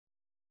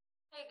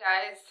Hey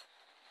guys.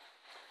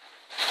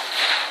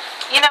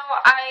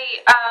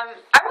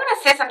 I want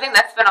to say something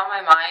that's been on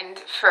my mind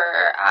for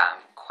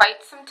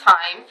quite some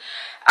time,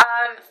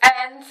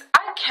 and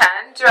I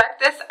can direct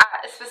this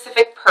at a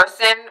specific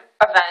person,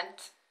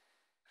 event,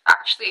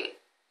 actually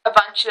a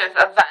bunch of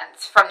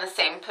events from the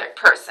same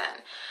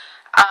person,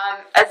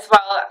 as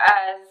well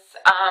as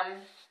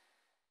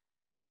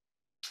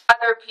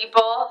other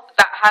people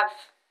that have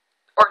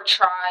or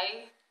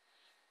try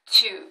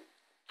to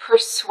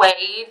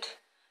persuade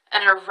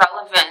an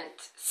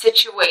irrelevant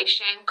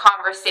situation,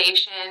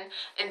 conversation,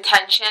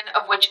 intention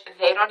of which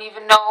they don't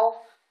even know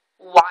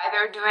why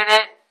they're doing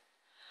it.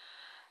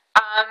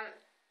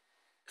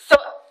 So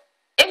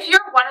if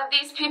you're one of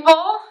these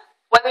people,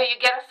 whether you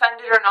get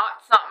offended or not,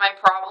 it's not my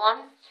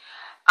problem,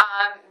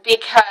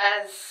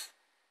 because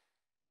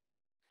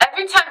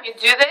every time you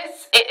do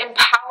this, it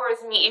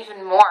empowers me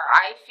even more.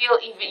 I feel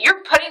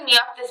you're putting me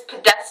up this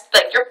pedestal,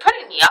 like you're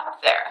putting me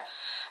up there,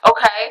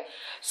 okay?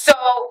 So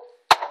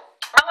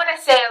I want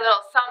to say a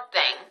little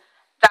something,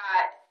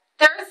 that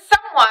there's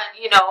someone,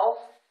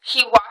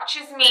 he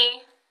watches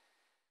me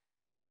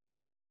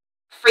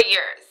for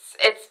years.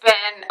 It's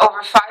been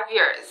over 5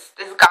 years.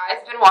 This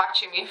guy's been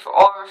watching me for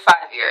over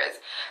 5 years,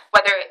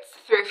 whether it's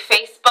through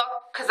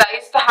Facebook, because I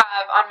used to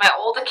have on my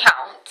old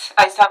account,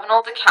 I used to have an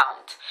old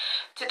account,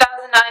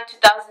 2009,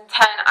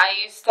 2010, I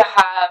used to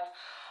have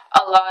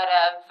a lot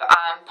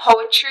of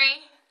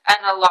poetry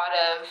and a lot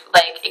of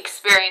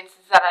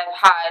experiences that I've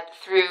had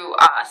through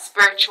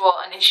spiritual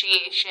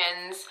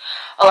initiations,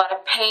 a lot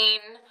of pain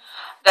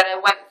that I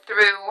went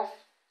through,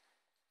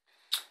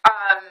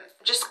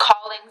 just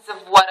callings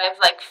of what I've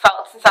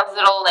felt since I was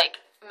little,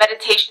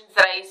 meditations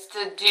that I used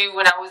to do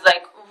when I was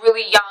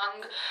really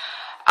young.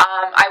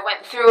 I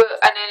went through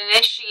an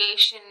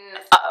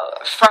initiation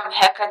from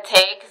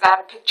Hecate, because I had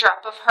a picture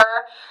up of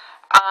her.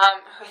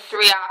 Her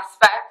 3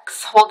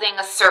 aspects, holding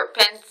a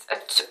serpent, a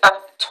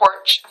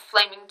torch, a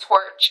flaming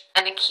torch,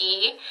 and a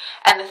key,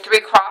 and the 3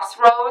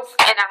 crossroads,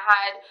 and I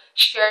had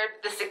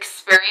shared this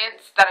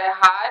experience that I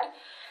had,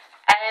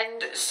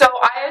 and so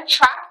I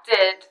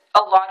attracted a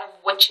lot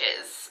of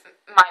witches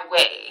my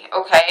way,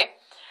 okay,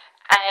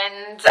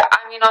 and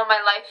all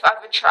my life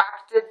I've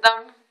attracted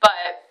them,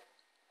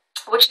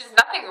 which is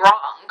nothing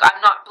wrong.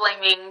 I'm not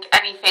blaming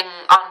anything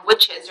on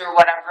witches or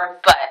whatever,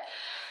 but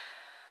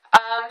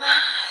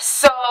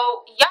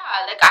so yeah,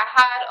 I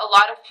had a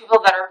lot of people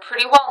that are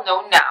pretty well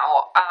known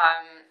now,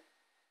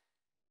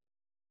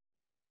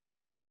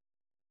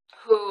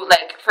 who,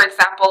 for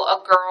example,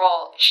 a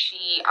girl,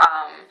 she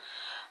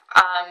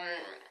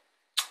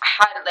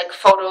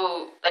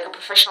had a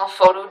professional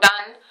photo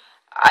done.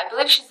 I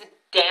believe she's a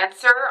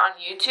dancer on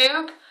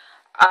YouTube.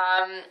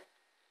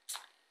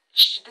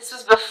 This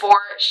was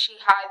before she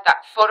had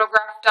that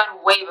photograph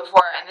done, way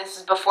before, and this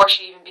was before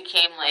she even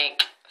became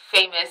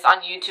famous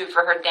on YouTube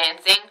for her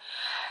dancing.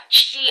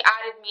 She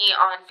added me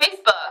on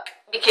Facebook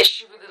because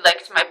she really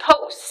liked my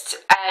post,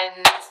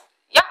 and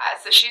yeah,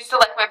 so she used to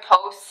like my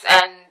posts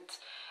and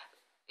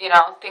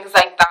things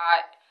like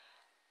that.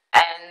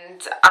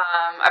 And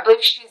I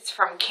believe she's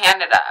from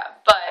Canada,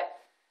 but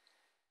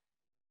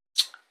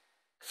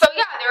so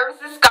yeah, there was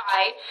this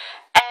guy,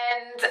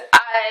 and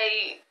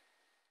I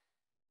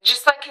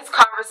just his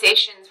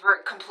conversations were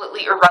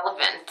completely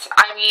irrelevant.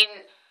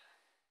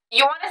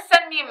 You want to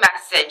send me a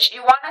message,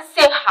 you want to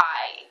say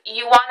hi,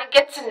 you want to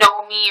get to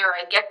know me, or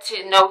I get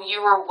to know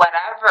you, or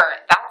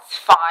whatever, that's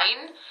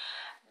fine.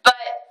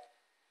 But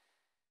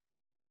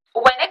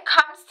when it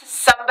comes to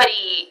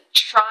somebody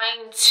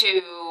trying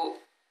to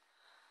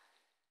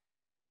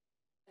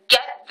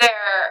get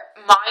their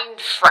mind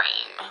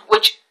frame,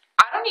 which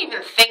I don't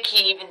even think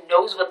he even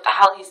knows what the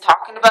hell he's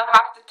talking about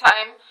half the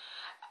time,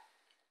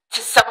 to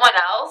someone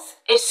else,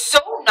 is so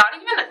not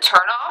even a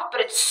turn off,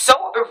 but it's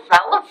so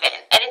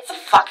irrelevant, and it's a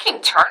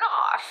fucking turn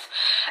off.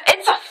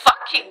 It's a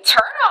fucking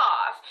turn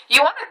off.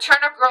 You want to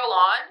turn a girl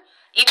on,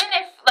 even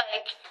if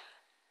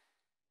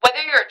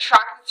whether you're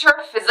attracted to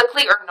her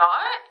physically or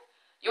not,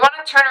 you want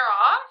to turn her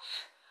off,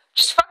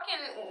 just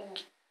fucking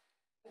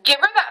give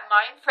her that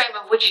mind frame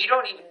of which you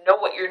don't even know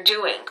what you're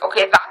doing,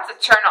 okay? That's a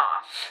turn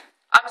off.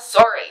 I'm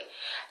sorry.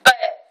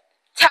 But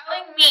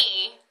telling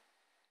me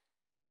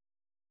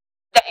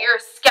that you're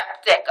a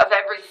skeptic of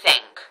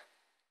everything,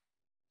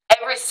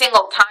 every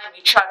single time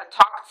you try to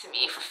talk to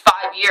me for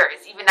 5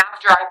 years, even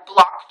after I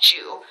blocked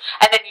you,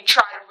 and then you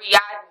try to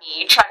re-add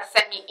me, you try to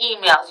send me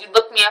emails, you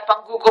look me up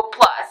on Google+,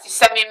 you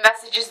send me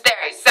messages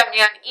there, you send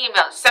me on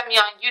email, you send me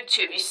on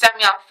YouTube, you send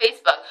me on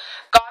Facebook,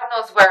 God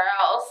knows where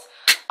else,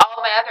 all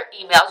my other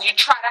emails, you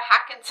try to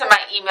hack into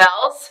my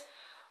emails,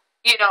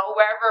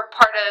 wherever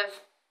part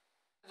of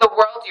the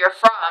world you're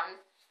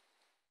from,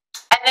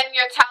 and then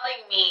you're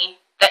telling me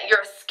that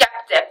you're a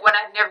skeptic when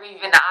I've never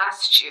even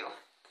asked you.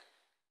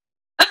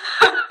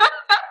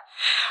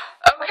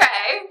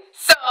 Okay,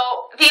 so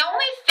the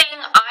only thing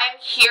I'm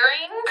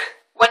hearing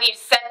when you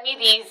send me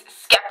these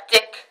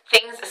skeptic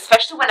things,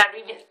 especially when I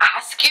don't even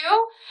ask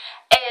you,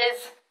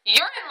 is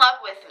you're in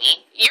love with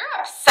me, you're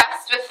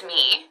obsessed with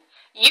me,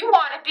 you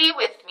want to be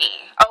with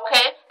me,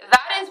 okay?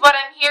 That is what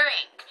I'm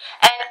hearing.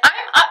 And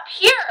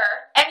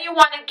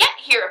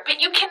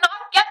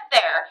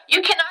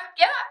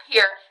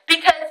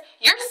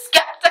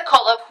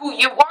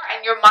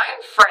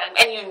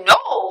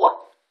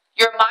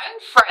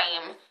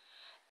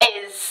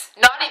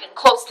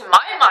close to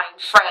my mind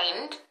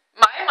frame,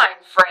 my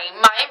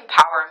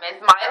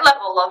empowerment, my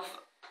level of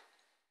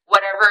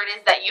whatever it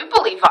is that you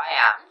believe I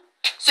am.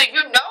 So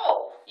you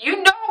know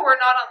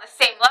we're not on the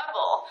same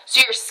level.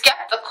 So you're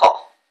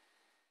skeptical.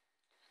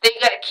 Then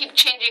you gotta keep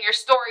changing your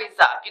stories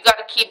up. You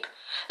gotta keep,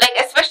 like,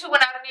 especially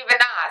when I don't even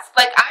ask.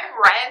 Like, I'm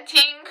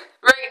ranting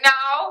right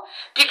now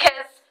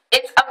because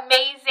it's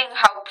amazing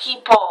how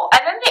people,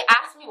 and then they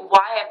ask me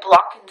why I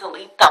block and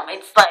delete them.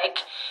 It's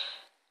like,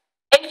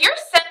 if you're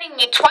sending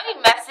me 20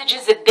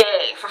 messages a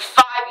day for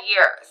 5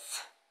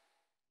 years,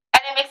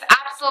 and it makes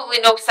absolutely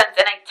no sense,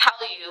 and I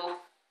tell you,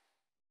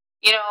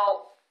 you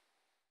know,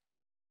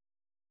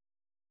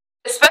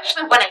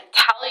 especially when I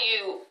tell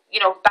you, you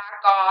know,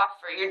 back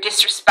off, or you're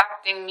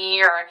disrespecting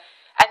me,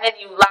 and then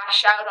you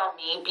lash out on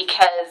me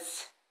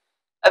because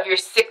of your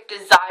sick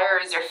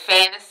desires or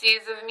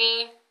fantasies of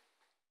me.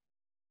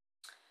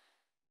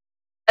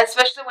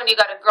 Especially when you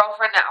got a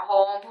girlfriend at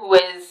home who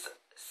is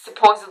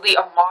supposedly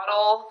a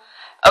model,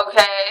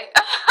 okay?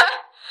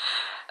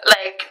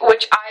 Like,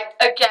 which I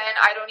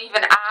don't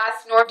even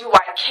ask, nor do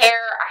I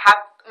care. I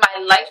have my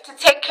life to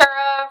take care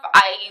of.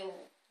 I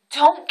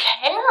don't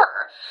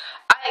care.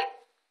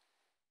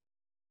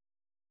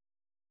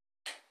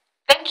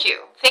 Thank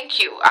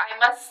you. I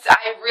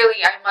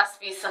must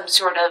be some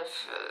sort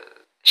of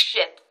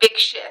big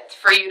shit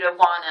for you to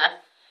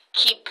wanna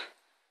keep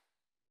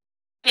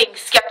being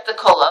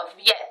skeptical of,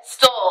 yet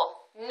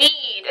still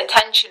need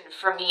attention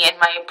from me and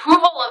my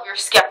approval of your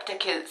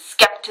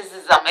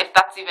skepticism, if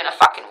that's even a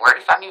fucking word,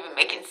 if I'm even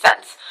making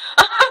sense.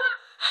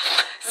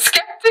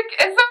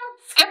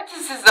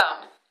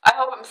 Skepticism. I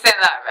hope I'm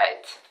saying that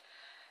right.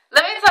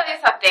 Let me tell you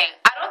something.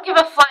 I don't give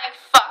a flying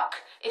fuck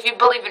if you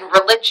believe in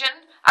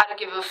religion. I don't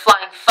give a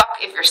flying fuck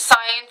if you're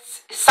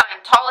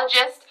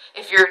Scientologist,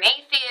 if you're an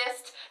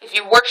atheist, if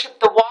you worship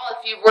the wall,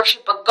 if you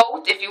worship a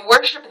goat, if you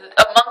worship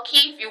a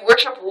monkey, if you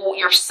worship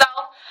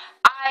yourself.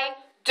 I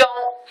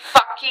don't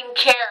fucking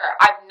care.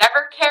 I've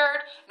never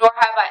cared, nor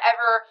have I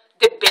ever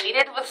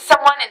debated with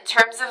someone in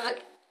terms of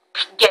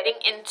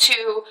getting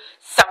into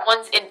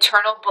someone's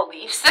internal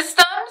belief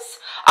systems.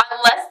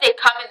 Unless they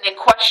come and they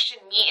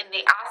question me and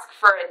they ask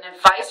for an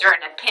advice or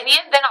an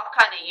opinion, then I'll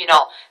kind of,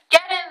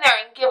 get in there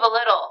and give a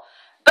little.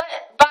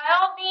 But by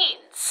all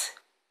means,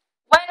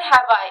 when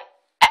have I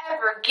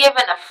ever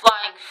given a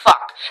flying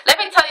fuck? Let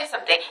me tell you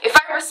something. If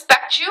I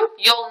respect you,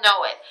 you'll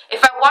know it.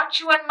 If I want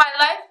you in my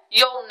life,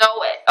 you'll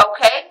know it,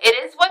 okay? It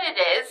is what it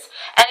is.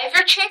 And if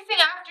you're chasing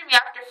after me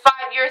after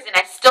 5 years and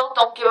I still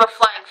don't give a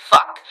flying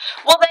fuck,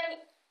 well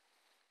then,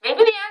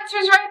 maybe the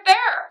answer's right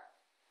there.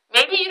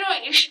 Maybe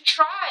you should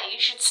try. You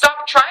should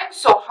stop trying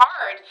so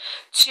hard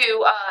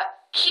to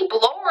keep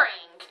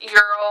lowering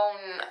your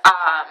own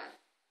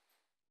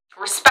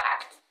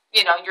respect.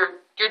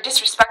 You're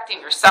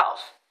disrespecting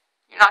yourself.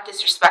 You're not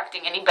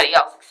disrespecting anybody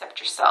else except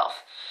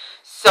yourself.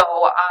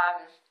 So,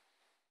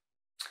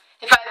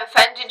 if I've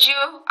offended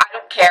you, I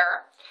don't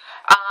care.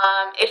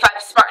 If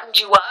I've smartened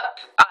you up,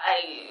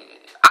 I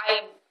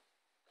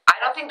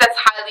don't think that's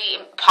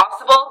highly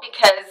possible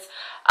because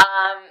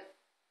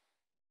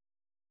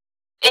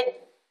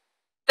it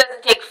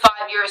doesn't take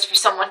 5 years for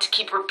someone to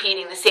keep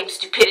repeating the same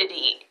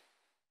stupidity.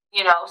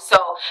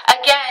 So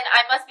again,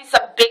 I must be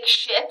some big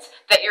shit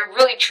that you're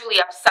really truly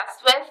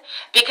obsessed with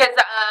because,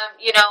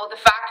 the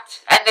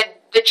fact and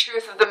the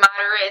truth of the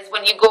matter is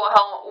when you go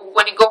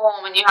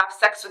home and you have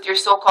sex with your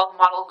so-called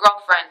model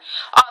girlfriend,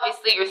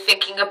 obviously you're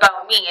thinking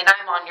about me and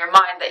I'm on your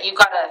mind that you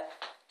gotta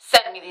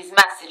send me these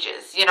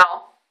messages,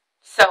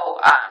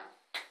 So,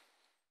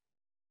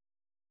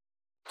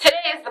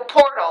 today is the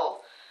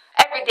portal.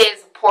 Every day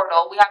is a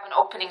portal. We have an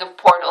opening of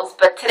portals,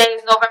 but today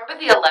is November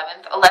the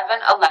 11th,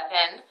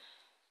 11/11.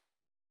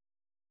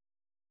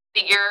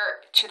 The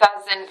year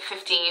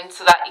 2015,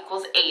 so that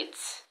equals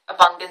 8.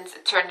 Abundance,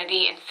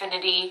 eternity,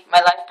 infinity, my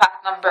life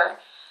path number.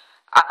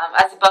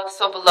 As above,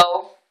 so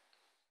below.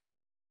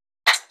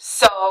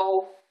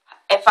 So,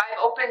 if I've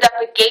opened up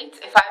a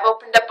gate, if I've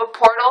opened up a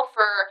portal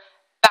for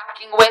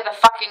backing away the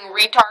fucking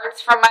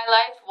retards from my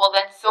life, well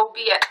then so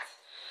be it.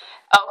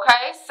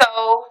 Okay,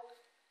 so,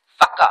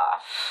 fuck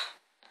off.